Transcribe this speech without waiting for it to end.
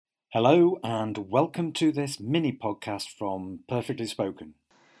Hello and welcome to this mini podcast from Perfectly Spoken.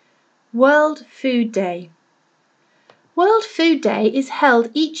 World Food Day. World Food Day is held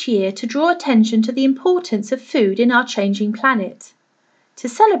each year to draw attention to the importance of food in our changing planet. To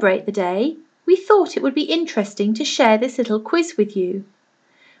celebrate the day, we thought it would be interesting to share this little quiz with you.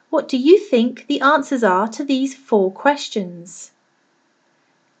 What do you think the answers are to these 4 questions?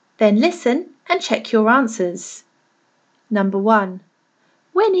 Then listen and check your answers. Number 1.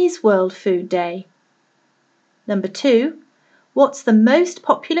 When is World Food Day? Number 2. What's the most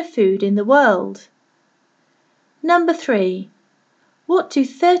popular food in the world? Number 3. What do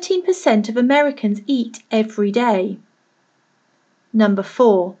 13% of Americans eat every day? Number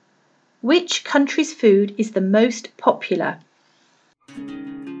 4. Which country's food is the most popular?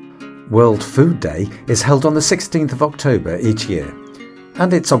 World Food Day is held on the 16th of October each year,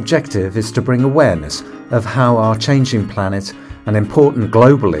 and its objective is to bring awareness of how our changing planet and important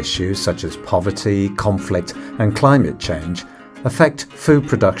global issues such as poverty, conflict and climate change affect food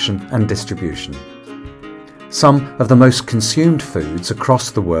production and distribution. Some of the most consumed foods across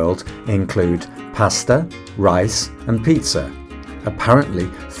the world include pasta, rice and pizza. Apparently,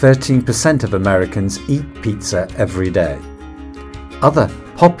 13% of Americans eat pizza every day. Other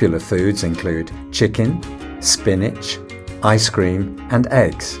popular foods include chicken, spinach, ice cream and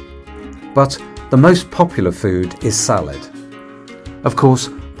eggs. But the most popular food is salad. Of course,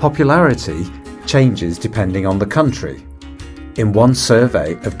 popularity changes depending on the country. In one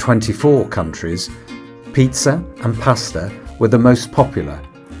survey of 24 countries, pizza and pasta were the most popular,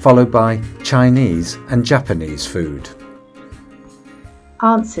 followed by Chinese and Japanese food.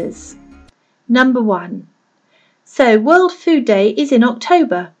 Answers. Number 1. So World Food Day is in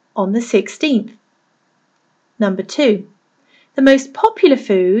October, on the 16th. Number 2. The most popular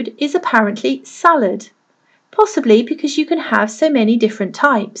food is apparently salad, possibly because you can have so many different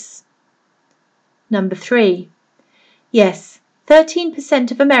types. Number 3. Yes, 13%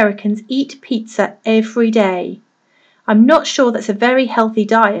 of Americans eat pizza every day. I'm not sure that's a very healthy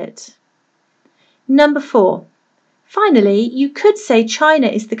diet. Number 4. Finally, you could say China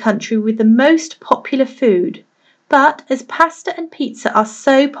is the country with the most popular food, but as pasta and pizza are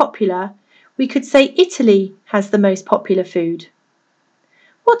so popular, we could say Italy has the most popular food.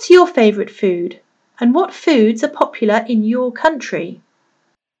 What's your favourite food? And what foods are popular in your country?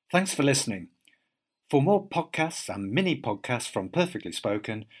 Thanks for listening. For more podcasts and mini podcasts from Perfectly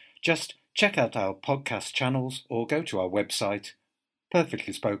Spoken, just check out our podcast channels or go to our website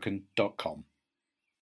perfectlyspoken.com.